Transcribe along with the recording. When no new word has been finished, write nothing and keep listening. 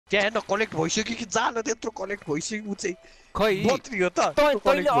त्यहाँ हेर्न कलेक्ट भइसक्यो कि जान त्यत्रो कलेक्ट भइसक्यो उ चाहिँ खै मत्री हो त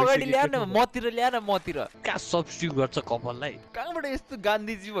तैँले अगाडि ल्या न मतिर ल्या न मतिर का सब्स्टिट्युट गर्छ कपाललाई कहाँबाट यस्तो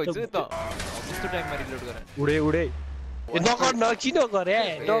गान्धीजी भइसक्यो त यस्तो टाइममा रिलोड गर उडे उडे नगर न किन गरे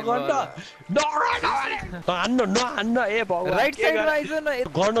नगर न हान्न नहान्न ए भगवान् राइट साइडमा आइज न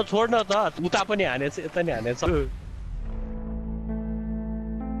गर्न छोड्न त उता पनि हानेछ यता नि हानेछ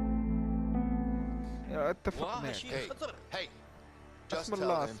What the fuck, man? Hey, just tell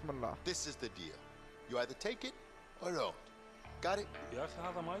them this is the deal. You either take it or don't. Got it?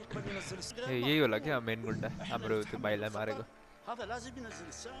 यही होला क्या मेन गुन्डा हाम्रो त्यो भाइलाई मारेको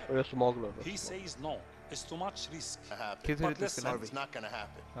He says no. It's too much risk. के थियो But त्यसको listen, नाम it's not gonna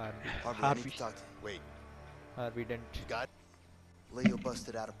happen. Harvey. Wait, Harvey didn't got Leo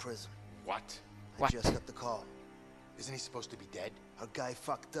busted out of prison. what? I just got the call. Isn't he supposed to be dead? Our guy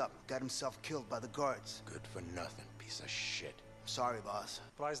fucked up, got himself killed by the guards. Good for nothing, piece of shit. Sorry, boss.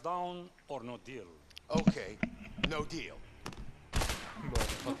 Price down or no deal. Okay, no deal.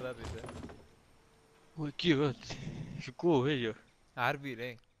 के हो को हो यो Harvey रे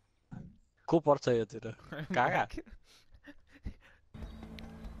को पर्छ योतिर काका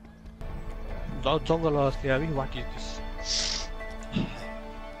जङ्गल अस्ति हामी what is this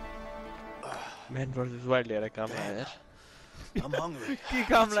man versus wild लिएर काम आयो यार I'm hungry. के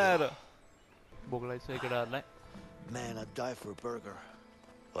काम लाएर भोक लाग्छ केटाहरुलाई Man, I'd die for a burger.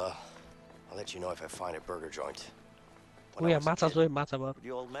 Well, I'll let you know if I find a burger joint. उ यहाँ माछा छ माछा भयो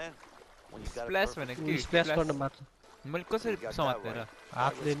The old man, when you got splash भने के स्प्ल्यास गर्न माछा मैले कसरी समात्ने र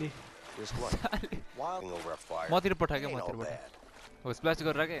हातले नि just what? Wilding over a fire. मतिर पठाके Ain't all मतिर पठा bad. हो स्प्ल्याश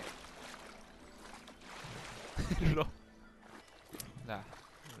गरेर के ल ला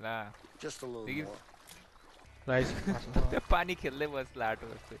ला Just a little Biggie. more. Rice त्यो पानी खेल्दै बस्ला आटो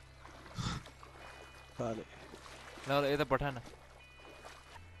जस्तै ल यता पठा न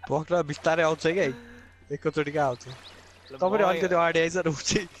पोखरा बिस्तारै आउँछ क्या एकैचोटि कहाँ आउँछ तपाईँले अलिकति अगाडि आइज र ऊ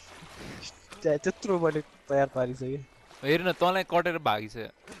चाहिँ त्यत्रो मैले तयार पारिसकेँ हेर न तँलाई कटेर भागिसक्यो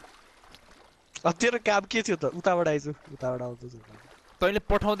अब तेरो काम के थियो त उताबाट आइजु उताबाट आउँछ तैँले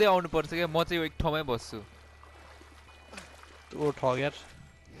पठाउँदै आउनुपर्छ क्या म चाहिँ एक ठाउँमै बस्छु ओ ठग्यार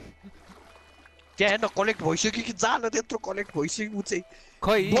त्यहाँ हेर्न कलेक्ट भइसक्यो कि जान त्यत्रो कलेक्ट भइसक्यो ऊ चाहिँ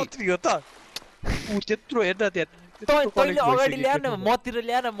खै मत्री हो त ऊ त्यत्रो हेर्न त्यहाँ तैँले अगाडि ल्या न मतिर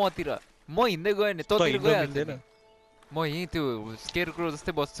ल्या न मतिर म हिँड्दै गएँ नि ततिर गइहाल्दैन म यहीँ त्यो स्केयरक्रो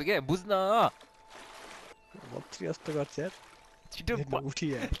जस्तै बस्छु क्या बुझ्न मत्री जस्तो गर्छ यार छिटो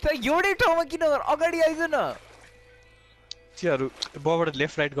उठिया त एउटै ठाउँमा किन अगाडि आइज न चियाहरू बबाट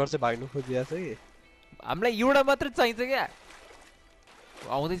लेफ्ट राइट गर्छ भाग्नु खोजिया छ कि हामीलाई एउटा मात्र चाहिन्छ क्या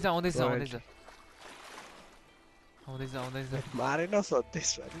आउँदैछ आउँदैछ आउँदैछ आउँदैछ आउँदैछ मारेन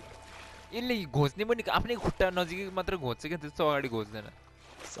त्यसबारे यसले घोच्ने पनि आफ्नै खुट्टा नजिकै मात्र घोच्छ क्या त्यस्तो अगाडि घोच्दैन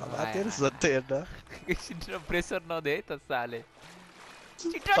समातेर सत्य हेर्न एकछिन प्रेसर नदे है त साले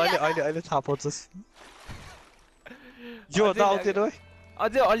अहिले थाहा पाउँछस् यो त आउँदैन है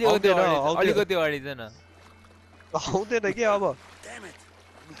अझै अलिकति अगाडि जान आउँदैन के अब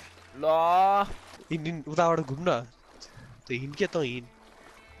ल हिँड उताबाट घुम्न त हिँड के त हिँड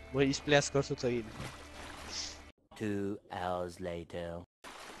म स्प्ल्यास गर्छु त हिँड 2 hours later.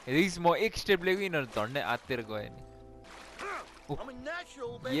 रिस म एक स्टेप लिएको यिनीहरू झन्डै आत्तेर गयो नि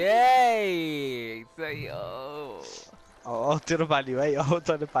सही हो तेरो पाली भाइ अब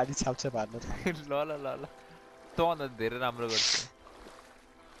तँले पानी छाप्छ भार्न ल ल ल ल तँभन्दा धेरै राम्रो गर्छ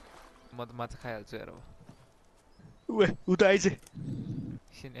म त माछा खाइहाल्छु यार अब उता आइज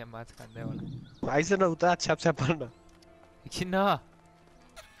एकछिन यहाँ माछा खाँदै होला आइज न उता छ्याप छ्याप पार्न एकछिन न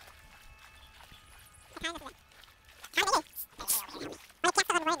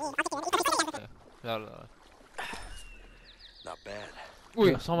ल ल Not bad.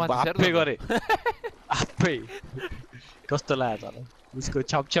 उयो समातेर गरे आफै कस्तो लाग्यो त उसको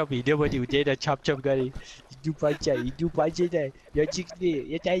छप छप हिँड्यो भने हुँदैन छप छप गरे हिँड्नु पर्छ यो चिक्ने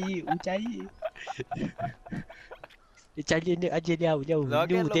यो चाहिए ऊ चाहिए यो चाहिए नि अझै ल्याउ ल्याउ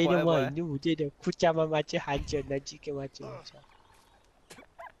हिँड्नु हुँदैन म हिँड्नु हुँदैन खुट्टामा मात्रै हान्छ नजिकैमा चाहिँ हुन्छ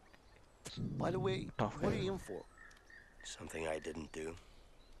By the way, what are you in for? Something I didn't do.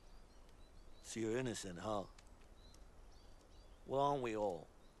 So you're innocent, huh? Well, aren't we all?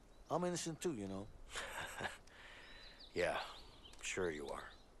 I'm innocent too, you know. Yeah, sure you are.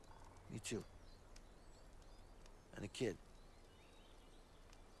 Me too. And a kid.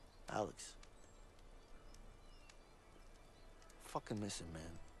 Alex. Fucking miss him,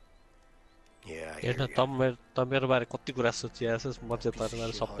 man. Yeah, I hear हेर्न you. त मेरो बारे कति कुरा सोचिआछस् म चाहिँ तर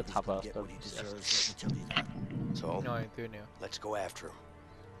बारे सबै थाहा भयो So, No, त्यो नि हो let's go after him.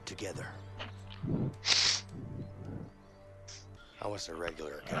 Together. I was a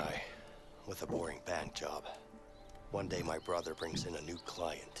regular guy with a boring bank job. One day my brother brings in a new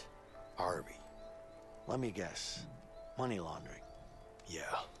client, Harvey. Let me guess. Money laundering.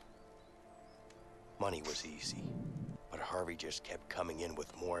 Yeah. Money was easy, but Harvey just kept coming in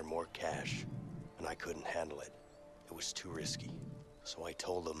with more and more cash, and I couldn't handle it. It was too risky, so I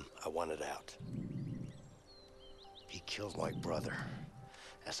told him I wanted out. He killed my brother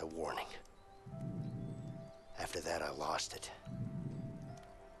as a warning. After that, I lost it.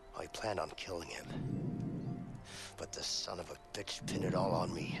 I planned on killing him, but the son of a bitch pinned it all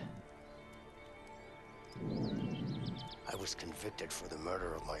on me. I was convicted for the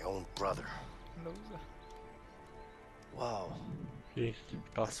murder of my own brother. Wow. Jeez,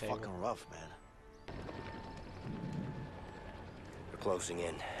 That's fucking rough, man. We're closing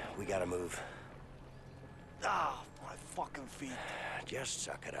in. We gotta move. Ah, my fucking feet. Just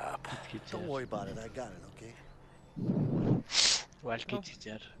suck it up. Don't worry about it. I got it, okay? Walkie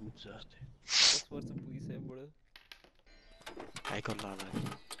teacher, Mitsushi. What's the पुगिसक्यो बुढो आइकन लाला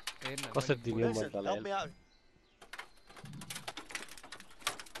हेर्न कसरी दिने Listen, म help me तलाई out.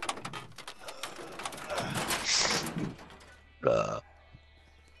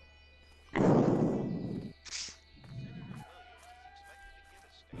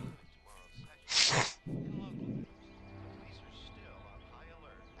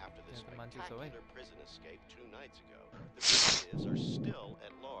 Spectacular prison escape 2 nights ago. The fugitives are still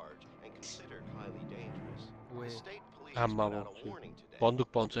at large and considered highly dangerous. The state police put out a warning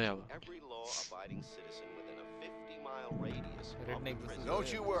today. Every law-abiding citizen within a 50-mile radius of the prison. Don't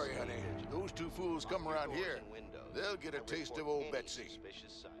you worry, honey. Those two fools come around here, they'll get a taste of old Betsy.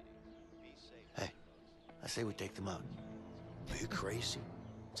 Hey, I say we take them out. Are you crazy?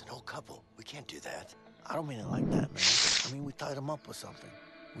 It's an old couple. We can't do that. I don't mean it like that, man. I mean, we tied them up or something.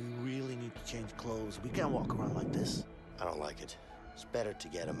 We really need to change clothes. We can't walk around like this. I don't like it. It's better to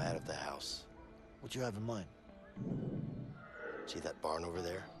get them out of the house. What you have in mind? See that barn over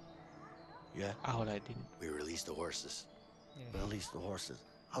there? Yeah? We released the horses. Release the horses.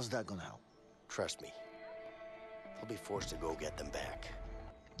 How's that gonna help? Trust me. They'll be forced to go get them back.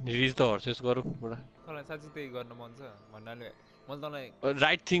 Release the horses गरौ बुढा मलाई साच्चै त्यही गर्न मन छ भन्नाले मैले तँलाई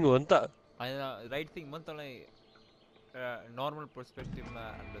राइट थिङ हो नि त हैन राइट थिङ म तँलाई नर्मल पर्सपेक्टिभमा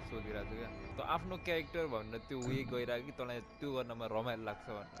हामीले सोधिरहेको छु क्या त आफ्नो क्यारेक्टर भनेर त्यो वे गइरहेको कि तँलाई त्यो गर्नमा रमाइलो लाग्छ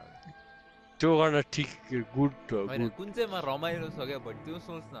भनेर त्यो गर्न ठिक गुड हैन कुन चाहिँमा रमाइलो छ क्या बट त्यो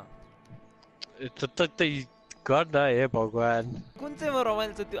सोच न त गर्न हे भगवान कुन चाहिँमा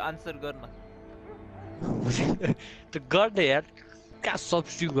रमाइलो छ त्यो आन्सर गर्न त्यो गर्ने यार का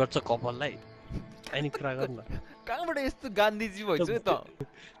सब्स्टिट्युट गर्छ कपाललाई अनि कुरा गर्न कहाँबाट यस्तो गान्धीजी भइसक्यो त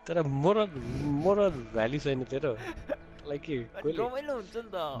तर मोरल भ्यालु छैन तेरो लाइक के रमाइलो हुन्छ नि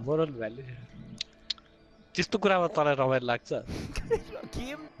त मोरल भ्यालु त्यस्तो कुरामा तँलाई रमाइलो लाग्छ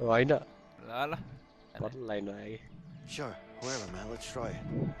होइन ल पर्ल लाइन आयो Sure, whatever, man. Let's try it.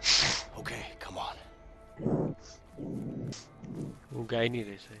 Okay, come on. गाई नि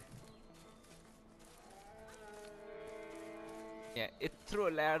रहेछ यहाँ यत्रो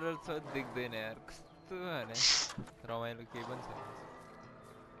ल्याडर छ देख्दैन यार कस्तो हैन रमाइलो केही पनि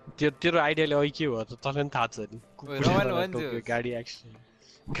छैन तेरो आइडियाले अघि के भयो त तँलाई पनि थाहा छ नि रमाइलो भन्छ गाडी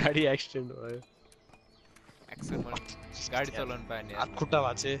एक्सिडेन्ट भयो एक्सिडेन्टमा गाडी चलाउन पाएन यार खुट्टा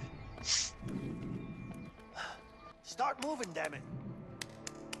भाचे Start moving, damn it.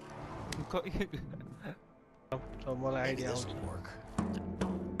 मलाई idea This will work.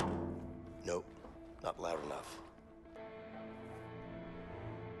 Nope, not loud enough.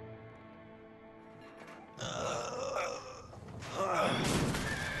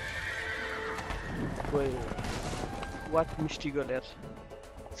 What mystical there?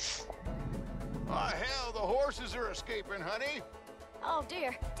 Oh, hell, the horses are escaping, honey. Oh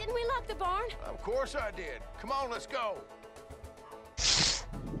dear, didn't we lock the barn? Of course I did. Come on, let's go.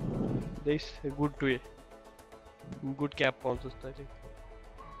 This a good way. Good cap also starting.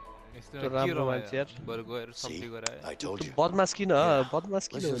 यस्तो राम्रो मान्छे यार बरु गएर सब्जी गराए I told you. बदमास किन हो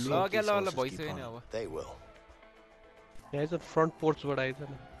लग्या ल भइसक्यो नि अब They will. यहाँ चाहिँ फ्रन्ट पोर्चबाट आइछ न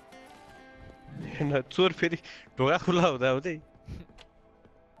हैन चोर फेरि ढोका खुला हुँदा हुँदै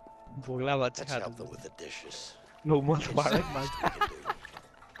भोग्ला भात Let's help them with the dishes. लो म त भाडै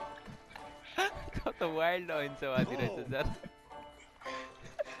कता वाइल्ड हुन्छ वादी रहेछ सर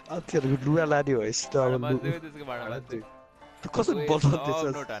अतिहरु लुगा लाने हो यस्तो अब मान्छे त्यसको भाडा मान्छे कसरी बदल्दैछ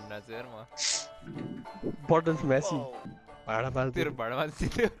नोट हान्न छ यार म बटन्स म्यासी भाडा माल्छ तेरो भाडा मान्छे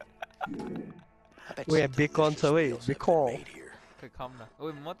त्यो ओए बेकन छ ओए बेकन खै खाम न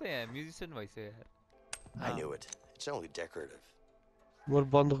ओए म त यहाँ म्युजिशियन भइसक्यो यार I knew it. It's only decorative. More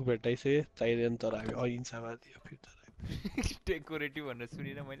बन्दुक भेटाइसक्यो चाहिँदैन तर हामी अहिंसावादी हो फिर्ता डेकोरेटिभ भनेर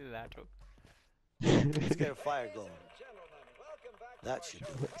सुनिन मैले लाटो Let's get a fire going. That should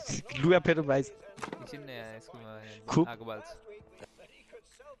do it. लुगा फेरि भाइ एकछिन यसकोमा खुब आगो बाल्छ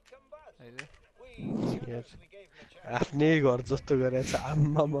अहिले आफ्नै घर जस्तो गरेछ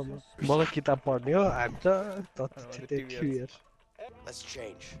आम्मा मलाई किताब पढ्ने हो हान्छ Let's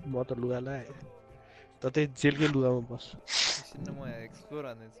change. म त लुगा लाएँ त त्यही जेलकै लुगामा बस एकछिन म एक्सप्लोर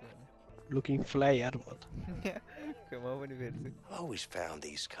हान्दैछु लुकिङ फ्लाइ यार म त म पनि फेर्छु I always found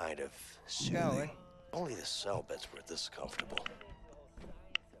these kind of soothing. Only the cell beds were this comfortable.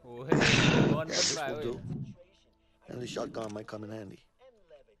 Oh, hey, one This will do. And the shotgun might come in handy.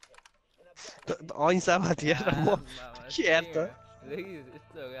 ऐसामाथि यार म के यार त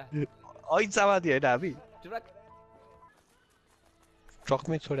ऐसामाथि होइन हामी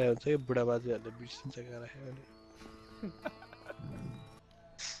ट्रकमै छोडे हुन्छ यो बुढा बाजेहरूले बिर्सिन्छ कहाँ राख्यो भने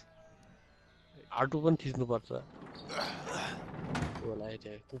आटो पनि थिच्नुपर्छ होला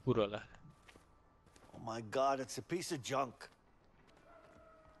त्यहाँ कुकुर होला Oh my god, it's a piece of junk.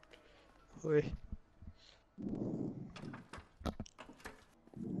 ओए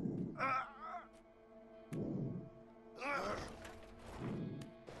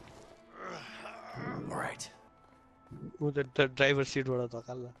All right. म त ड्राइभर सिटबाट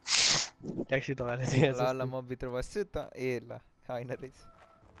धकाल्ला ट्याक्सी धकाले त्यहाँ ल ल म भित्र बस्छु त ए ल हैन रहेछ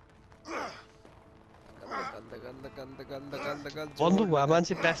बन्दुक भए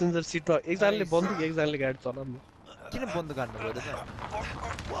मान्छे प्यासेन्जर सिटमा एकजनाले बन्दुक एकजनाले गाडी चलाउनु किन बन्दुक हान्नु भयो त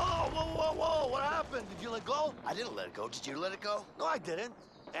Whoa, what happened? Did you let go? I didn't let it go. Did you let it go? No, I didn't.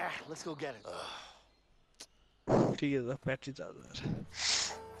 Let's go get it. ठिकै छ ब्याट्री चार्जर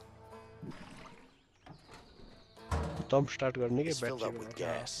दम स्टार्ट गर्ने के It's filled up with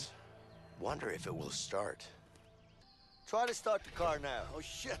battery gas. Wonder if it will start. Try to start the car now. Oh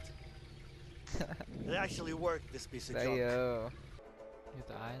shit. It actually worked, this piece of junk. यो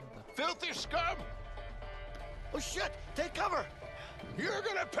त आयो नि त Filthy scum! Oh shit, take cover. You're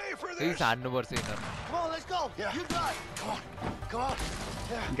gonna pay for त्यही this! हान्नु पर्छ यिनीहरु Come on, let's go. Yeah. You drive. Come on.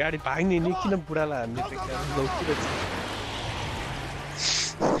 गाडी भाग्ने नि किन बुढालाई हान्ने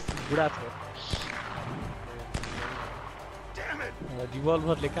बुढा छ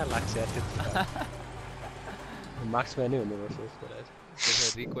रिभल्भरले कहाँ लाग्छ यार त्यति मार्क्समा नै हुनुपर्छ उसको लागि त्यसो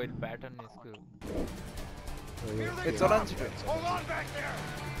रिकोइल प्याटर्न यसको ए चलान छिटो Hold on back there!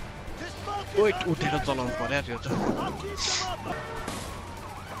 ओइ उठेर चलाउनु पर्यो त्यो त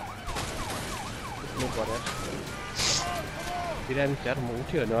उठ्नु पर्यो बिरामी यार म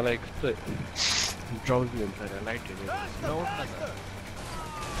उठ्यो भने मलाई कस्तो ड्राउजी हुन्छ अरे लाइट हेरेर नउठ्न त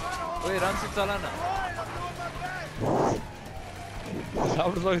ओइ राम्रोसँग चला न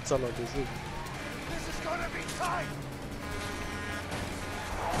राम्रोसँग चलाउँदैछु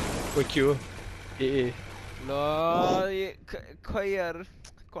ओ के हो ए ल खै यार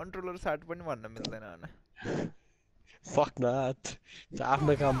कन्ट्रोलर साट पनि भन्न मिल्दैन हैन फक नाथ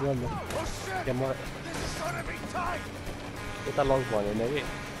आफ्नो काम गर्न के म यता लग भनेन कि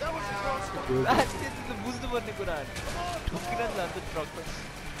बुझ्नु पर्ने कुरा ठुकिन जान्छ ट्रक त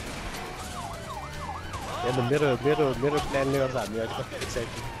यहाँ मेरो प्लानले गर्दा हामी अलिक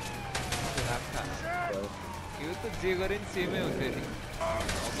एक्साइटेड यो त जे गरे नि सेमै हुन्छ नि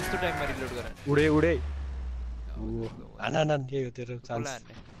कस्तो टाइममा रिलोड गरे उडे हान यही हो तेरो चान्स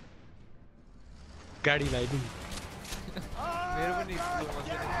गाडी लगाइदिउँ मेरो पनि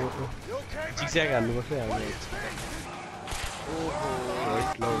जिगज्याग हान्नुपर्छ हामीले ओहो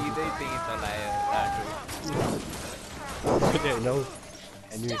सिधै त्यही चलायो बाटो होइन हौ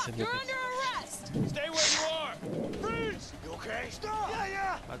animation Stay where you are! Freeze! You okay? Stop!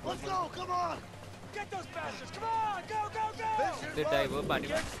 Yeah! Let's go, come on! Get those bastards! Come on! Go! त्यो डाइभ हो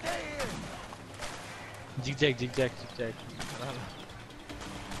पानीमा zigzag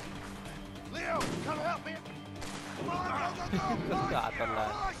Leo, come help me! Come on, go! कस्तो हात हल्ला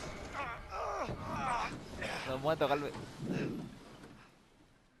म त कल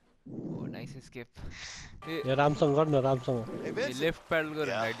ओ नाइस एस्केप यहाँ रामसँग गर्न रामसँग लेफ्ट प्याडल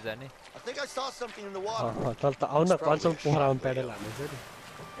गरेर राइट जाने I think I saw something in the water. चल त आउन कलसँग पोखरामा प्याडल हाल्नु छ नि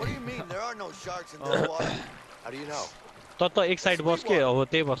What do you mean? There are no sharks in this water. How do you know? त एक साइड बस के हो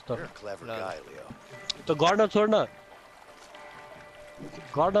त्यही बस त You're a clever guy, Leo. त गर्न छोड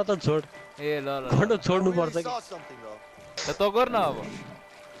ए ल गर्न छोड्नु I पर्छ really कि saw something though. त गर न अब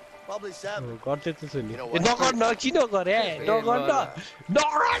Probably seven. गर्दै त छु नि नगर्न किन गरे नगर्न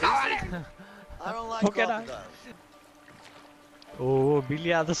I don't like Okay, crocodiles. ओ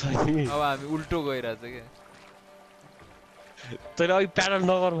बिल्ली आएको छ नि अब हामी उल्टो गइरहेछ के तैँले अघि प्याडल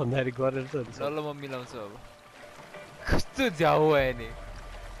नगर भन्दाखेरि गरेर त हुन्छ ल म मिलाउँछु अब कस्तो झ्याउ भयो नि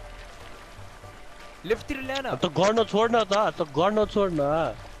लेफ्टतिर ल्यान त गर्न छोड्न त गर्न छोड्न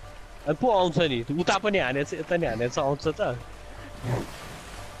अनि पो आउँछ नि उता पनि हानेछ यता नि हानेछ आउँछ त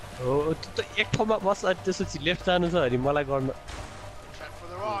हो त्यो त एक ठाउँमा बस त्यसपछि लेफ्ट जानु छ अनि मलाई गर्न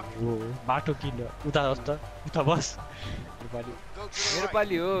बाटो किन उता होस् त उता बस मेरो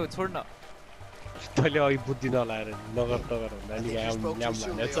पाली हो छोड्न तैँले अघि बुद्धि नलाएर नगर भन्दा नि ल्याम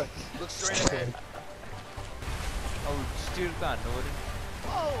हानेछ अब स्टियर त हान्नु पर्यो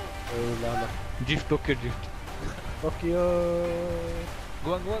ल ड्रिफ्ट टोक्यो ड्रिफ्ट टोक्यो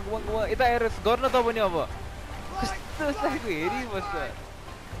गुवा यता हेर गर्न त पनि अब कस्तो हेरिबस्छ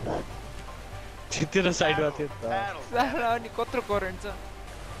तेरो साइडमा थियो त सारा अनि कत्रो करेन्ट छ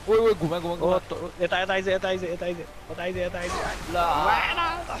ओइ घुमा यता आइज ल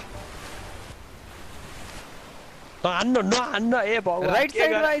नहान्न ए भगवान राइट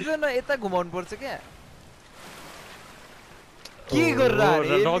साइडमा आइज न यता घुमाउनु पर्छ क्या के गरेर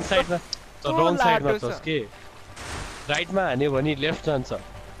रङ साइडमा छ के राइटमा हान्यो भने लेफ्ट जान्छ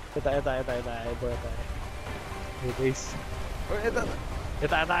यता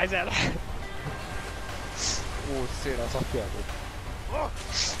आइज ओ सेडा सकिहाल्यो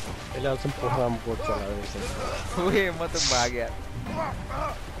यसले आउँछ पोखरामा बोट चलाउँदैछ ओए म त भाग्या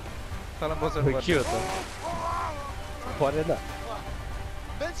तल बस्नु पर्छ के हो त परेन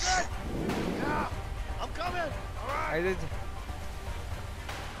आइज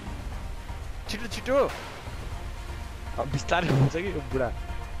छिटो बिस्तारै हुन्छ कि यो बुढा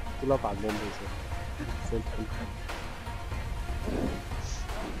पुलअप हाल्दैन रहेछ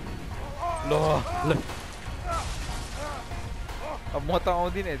ल अब म त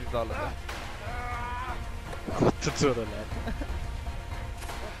आउँदिन यति तल त कस्तो चोरो ल्याएर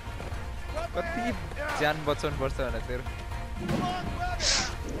कति ज्यान बचाउनु पर्छ भने तेरो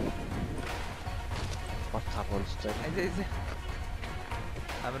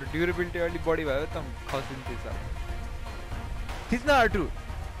हाम्रो ड्युरेबिलिटी अलिक बढी भयो त खसिन्थेछ थिच्न आर्टु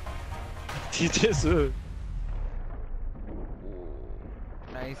थिचेछु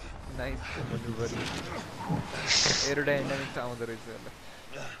नाइस मनोभर एरोडाइनामिक्स आउँदो रहेछ होला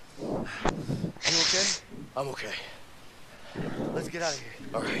You okay? I'm okay. Let's get out of here.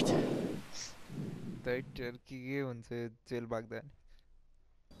 All right. के हुन्छ जेल भाग्दा नि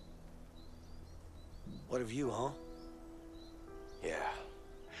What of you, huh? Yeah.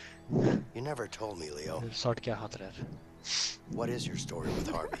 You never told me, Leo. Short क्या हाथ रहा What is your story with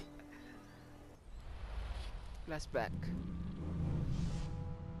Harvey? Flashback.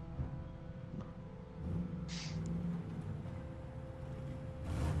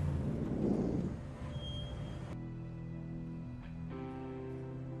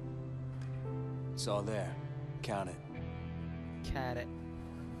 It's all there. Count it. Count it.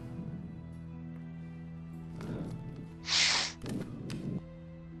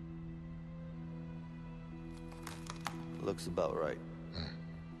 Looks about right.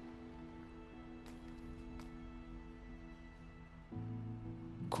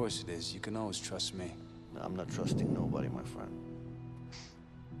 Of course it is. You can always trust me. No, I'm not trusting nobody, my friend.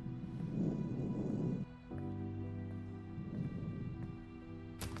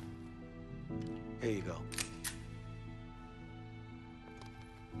 Here you go.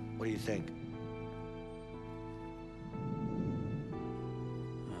 What do you think?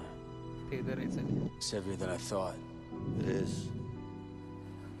 It's heavier than I thought. It is.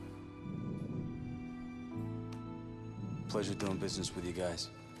 Pleasure doing business with you guys.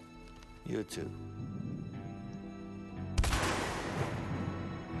 You too.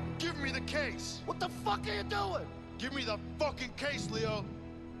 Give me the case! What the fuck are you doing? Give me the fucking case, Leo!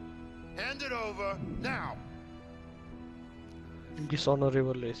 Hand it over, now!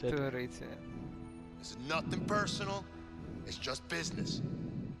 Dishonorable, they said. It's nothing personal. It's just business.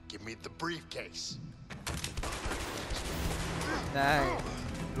 Give me the briefcase. Nice.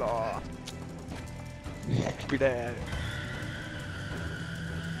 Law.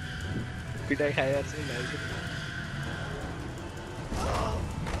 पिटाई खाएर चाहिँ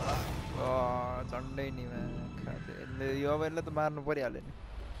झन्डै नि यो अब यसलाई त मार्नु परिहाल्यो नि